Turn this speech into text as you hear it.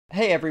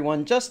Hey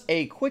everyone, just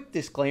a quick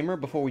disclaimer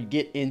before we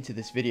get into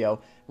this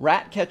video.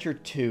 Ratcatcher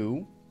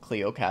 2,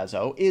 Cleo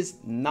Caso, is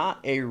not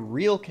a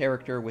real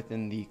character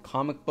within the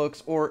comic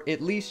books, or at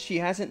least she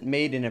hasn't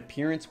made an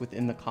appearance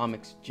within the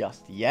comics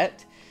just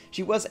yet.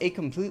 She was a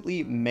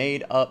completely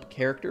made up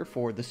character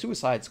for the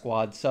Suicide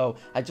Squad, so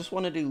I just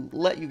wanted to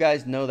let you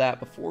guys know that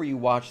before you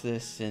watch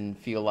this and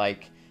feel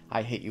like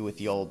I hit you with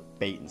the old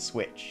bait and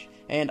switch.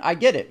 And I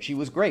get it, she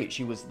was great.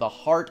 She was the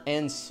heart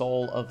and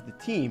soul of the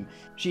team.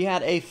 She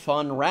had a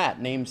fun rat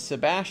named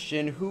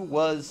Sebastian who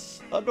was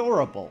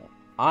adorable.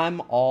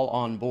 I'm all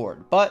on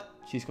board, but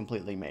she's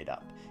completely made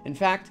up. In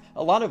fact,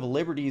 a lot of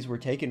liberties were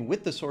taken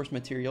with the source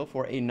material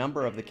for a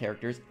number of the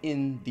characters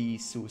in the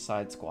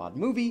Suicide Squad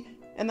movie,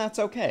 and that's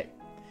okay.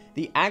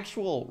 The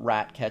actual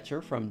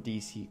Ratcatcher from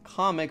DC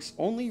Comics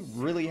only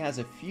really has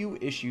a few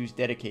issues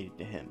dedicated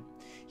to him.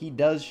 He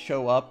does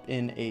show up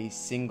in a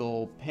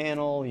single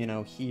panel,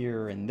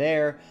 here and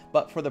there,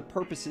 but for the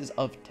purposes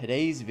of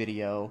today's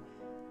video,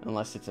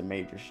 unless it's a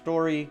major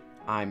story,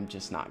 I'm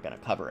just not going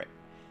to cover it.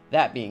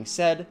 That being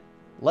said,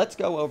 let's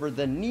go over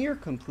the near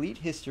complete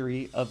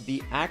history of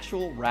the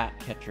actual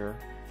Ratcatcher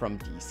from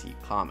DC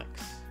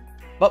Comics.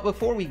 But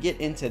before we get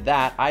into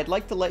that, I'd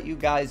like to let you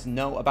guys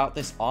know about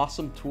this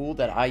awesome tool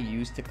that I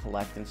use to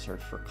collect and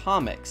search for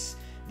comics,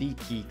 the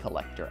Key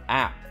Collector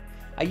app.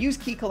 I use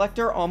Key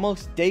Collector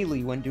almost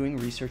daily when doing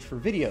research for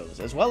videos,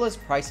 as well as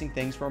pricing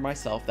things for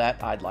myself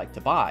that I'd like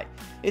to buy.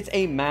 It's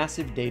a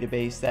massive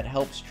database that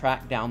helps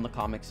track down the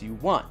comics you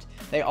want.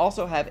 They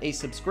also have a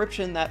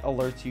subscription that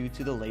alerts you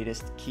to the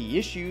latest key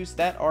issues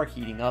that are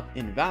heating up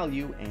in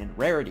value and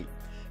rarity.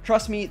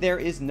 Trust me, there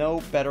is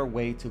no better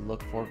way to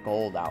look for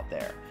gold out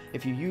there.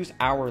 If you use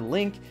our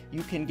link,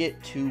 you can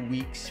get 2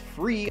 weeks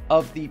free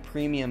of the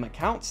premium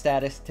account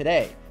status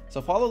today.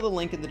 So follow the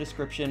link in the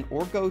description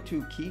or go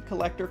to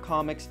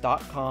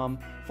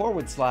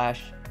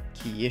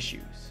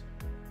keycollectorcomics.com/keyissues.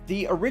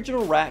 The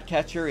original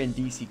Ratcatcher in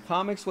DC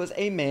Comics was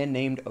a man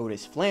named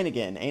Otis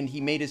Flanagan, and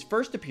he made his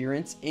first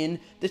appearance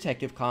in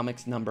Detective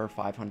Comics number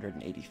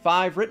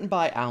 585, written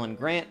by Alan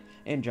Grant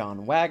and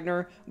John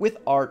Wagner, with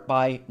art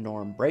by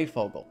Norm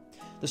Breyfogle.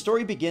 The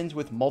story begins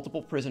with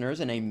multiple prisoners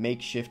in a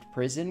makeshift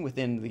prison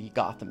within the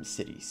Gotham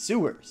City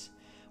sewers.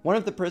 One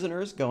of the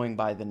prisoners, going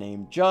by the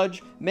name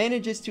Judge,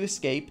 manages to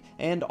escape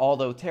and,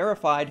 although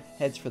terrified,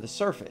 heads for the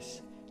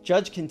surface.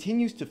 Judge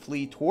continues to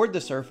flee toward the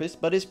surface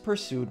but is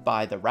pursued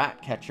by the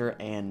Ratcatcher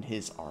and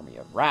his army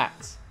of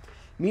rats.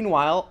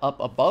 Meanwhile, up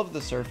above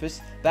the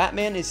surface,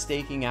 Batman is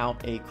staking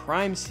out a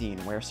crime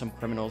scene where some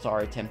criminals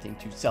are attempting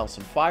to sell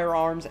some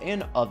firearms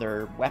and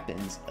other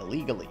weapons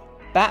illegally.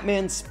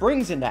 Batman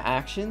springs into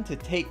action to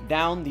take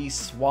down these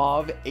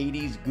suave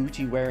 80s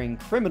Gucci-wearing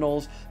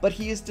criminals, but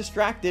he is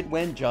distracted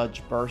when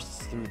Judge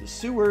bursts through the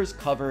sewers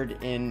covered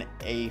in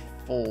a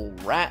full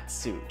rat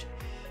suit.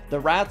 The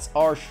rats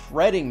are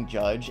shredding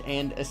Judge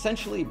and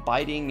essentially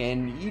biting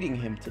and eating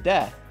him to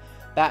death.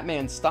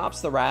 Batman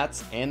stops the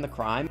rats and the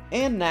crime,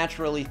 and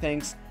naturally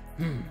thinks,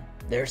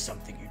 there's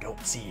something you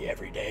don't see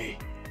every day.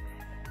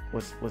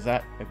 Was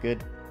that a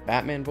good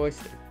Batman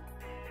voice?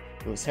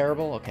 It was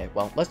terrible? Okay,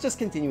 well, let's just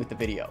continue with the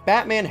video.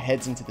 Batman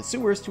heads into the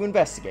sewers to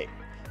investigate.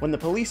 When the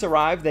police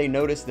arrive, they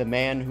notice the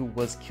man who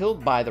was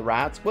killed by the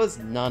rats was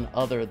none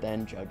other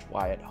than Judge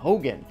Wyatt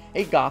Hogan,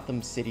 a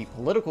Gotham City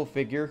political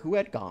figure who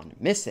had gone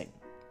missing.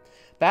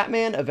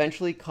 Batman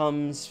eventually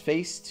comes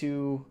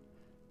faces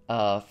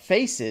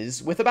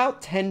with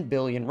about 10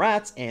 billion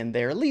rats and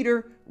their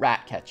leader,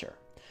 Ratcatcher.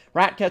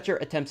 Ratcatcher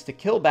attempts to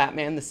kill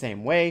Batman the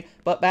same way,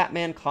 but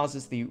Batman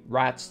causes the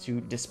rats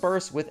to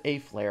disperse with a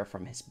flare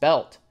from his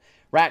belt.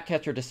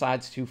 Ratcatcher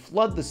decides to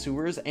flood the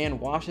sewers and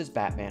washes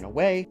Batman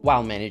away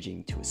while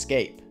managing to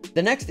escape.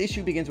 The next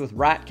issue begins with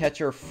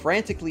Ratcatcher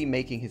frantically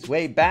making his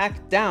way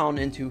back down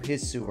into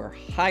his sewer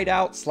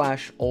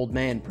hideout/old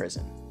man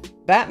prison.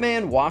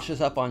 Batman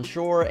washes up on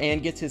shore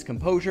and gets his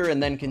composure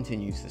and then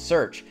continues the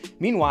search.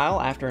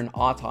 Meanwhile, after an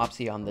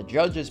autopsy on the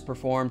Judge is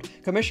performed,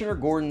 Commissioner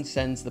Gordon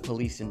sends the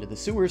police into the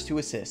sewers to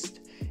assist.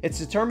 It's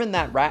determined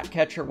that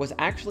Ratcatcher was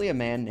actually a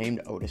man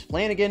named Otis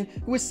Flanagan,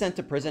 who was sent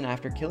to prison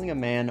after killing a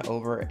man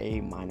over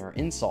a minor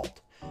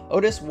insult.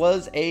 Otis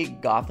was a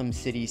Gotham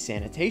City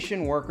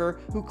sanitation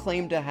worker who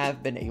claimed to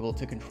have been able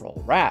to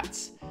control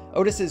rats.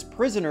 Otis's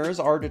prisoners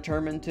are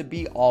determined to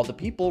be all the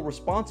people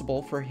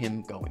responsible for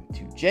him going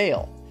to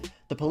jail.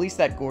 The police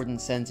that Gordon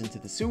sends into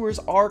the sewers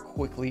are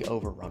quickly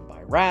overrun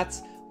by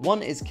rats,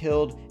 one is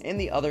killed, and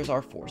the others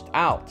are forced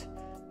out.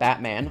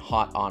 Batman,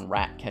 hot on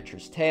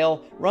Ratcatcher's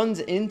tail,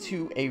 runs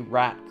into a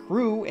rat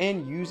crew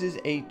and uses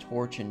a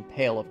torch and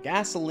pail of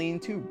gasoline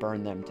to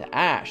burn them to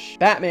ash.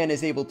 Batman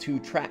is able to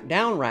track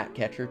down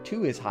Ratcatcher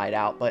to his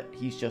hideout, but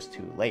he's just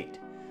too late.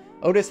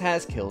 Otis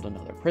has killed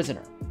another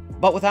prisoner.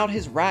 But without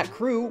his rat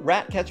crew,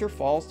 Ratcatcher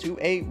falls to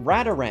a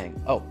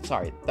ratarang. Oh,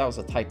 sorry, that was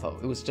a typo.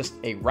 It was just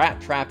a rat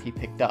trap he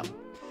picked up.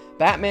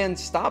 Batman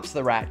stops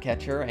the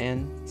Ratcatcher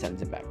and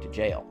sends him back to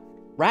jail.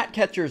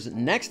 Ratcatcher's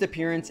next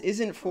appearance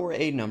isn't for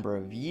a number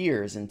of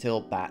years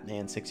until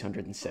Batman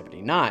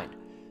 679.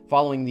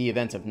 Following the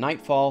events of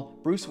Nightfall,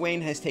 Bruce Wayne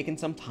has taken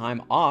some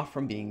time off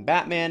from being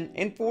Batman,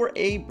 and for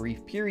a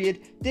brief period,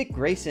 Dick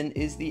Grayson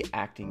is the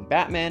acting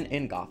Batman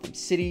in Gotham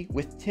City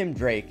with Tim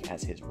Drake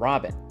as his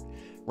Robin.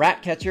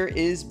 Ratcatcher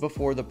is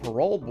before the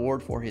parole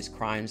board for his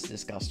crimes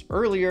discussed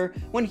earlier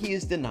when he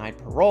is denied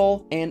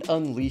parole and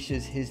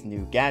unleashes his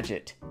new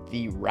gadget,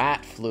 the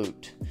Rat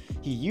Flute.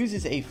 He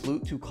uses a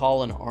flute to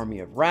call an army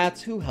of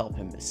rats who help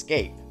him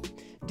escape.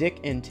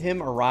 Dick and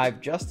Tim arrive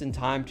just in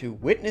time to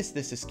witness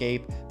this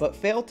escape, but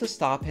fail to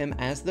stop him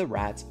as the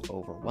rats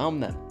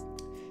overwhelm them.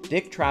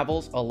 Dick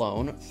travels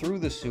alone through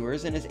the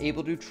sewers and is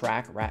able to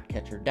track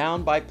Ratcatcher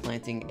down by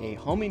planting a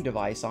homing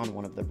device on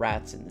one of the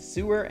rats in the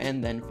sewer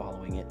and then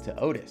following it to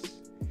Otis.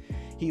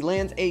 He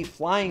lands a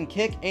flying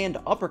kick and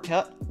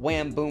uppercut,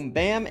 wham boom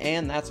bam,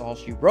 and that's all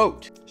she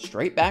wrote.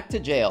 Straight back to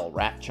jail,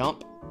 rat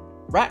chump.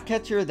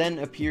 Ratcatcher then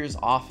appears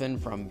often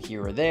from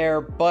here or there,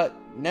 but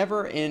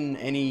never in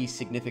any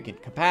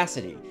significant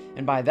capacity,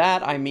 and by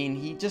that I mean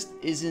he just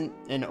isn't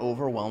an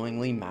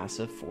overwhelmingly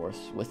massive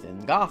force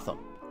within Gotham.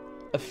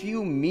 A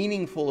few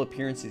meaningful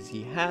appearances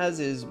he has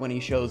is when he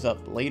shows up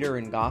later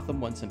in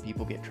Gotham when some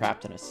people get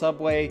trapped in a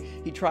subway.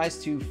 He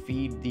tries to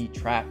feed the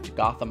trapped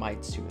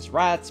Gothamites to his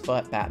rats,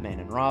 but Batman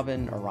and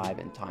Robin arrive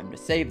in time to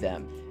save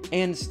them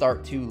and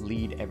start to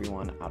lead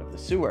everyone out of the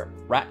sewer.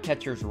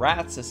 Ratcatcher's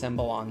rats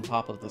assemble on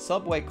top of the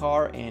subway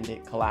car and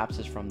it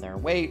collapses from their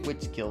weight,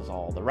 which kills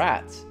all the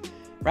rats.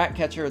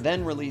 Ratcatcher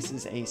then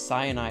releases a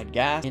cyanide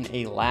gas in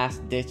a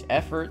last-ditch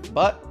effort,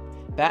 but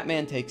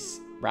Batman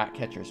takes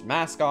Ratcatcher's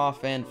mask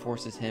off and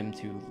forces him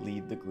to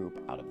lead the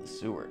group out of the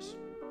sewers.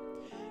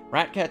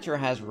 Ratcatcher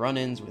has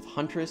run-ins with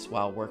Huntress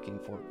while working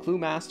for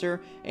Cluemaster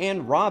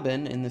and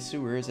Robin in the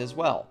sewers as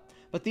well,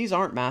 but these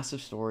aren't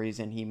massive stories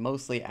and he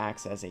mostly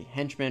acts as a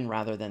henchman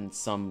rather than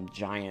some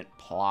giant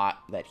plot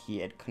that he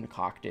had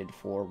concocted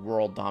for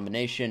world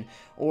domination,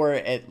 or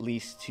at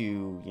least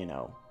to,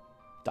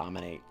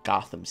 dominate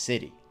Gotham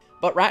City.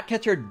 But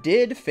Ratcatcher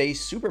did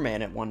face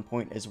Superman at one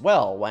point as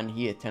well, when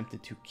he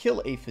attempted to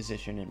kill a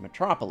physician in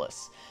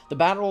Metropolis. The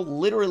battle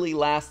literally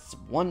lasts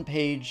one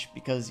page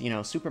because,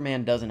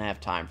 Superman doesn't have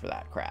time for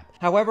that crap.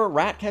 However,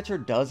 Ratcatcher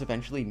does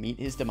eventually meet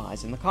his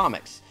demise in the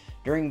comics.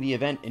 During the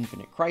event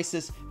Infinite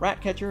Crisis,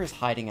 Ratcatcher is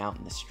hiding out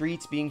in the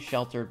streets being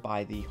sheltered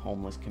by the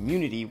homeless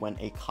community when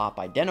a cop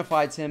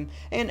identifies him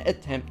and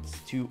attempts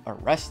to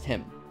arrest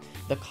him.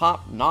 The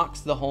cop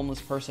knocks the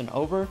homeless person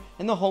over,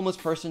 and the homeless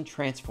person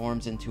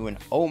transforms into an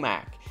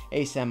OMAC,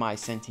 a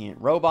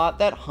semi-sentient robot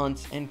that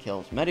hunts and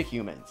kills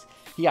metahumans.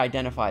 He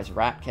identifies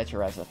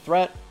Ratcatcher as a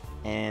threat,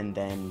 and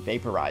then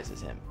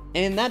vaporizes him.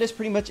 And that is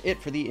pretty much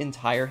it for the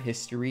entire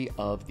history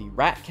of the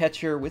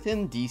Ratcatcher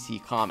within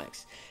DC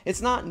Comics.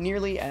 It's not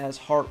nearly as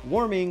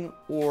heartwarming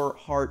or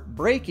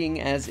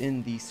heartbreaking as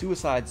in the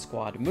Suicide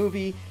Squad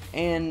movie,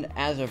 and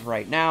as of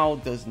right now,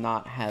 does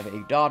not have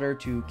a daughter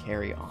to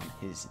carry on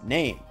his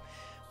name.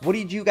 What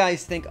did you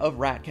guys think of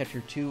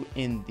Ratcatcher 2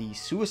 in the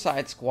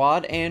Suicide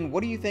Squad, and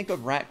what do you think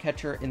of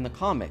Ratcatcher in the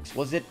comics?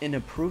 Was it an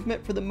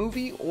improvement for the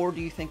movie, or do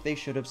you think they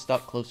should have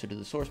stuck closer to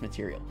the source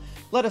material?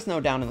 Let us know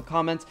down in the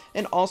comments,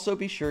 and also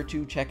be sure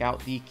to check out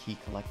the Key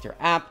Collector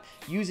app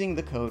using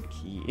the code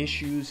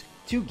KEYISSUES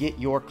to get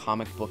your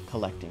comic book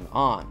collecting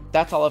on.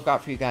 That's all I've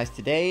got for you guys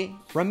today.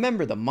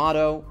 Remember the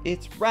motto,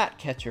 it's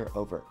Ratcatcher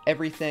over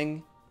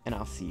everything, and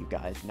I'll see you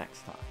guys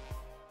next time.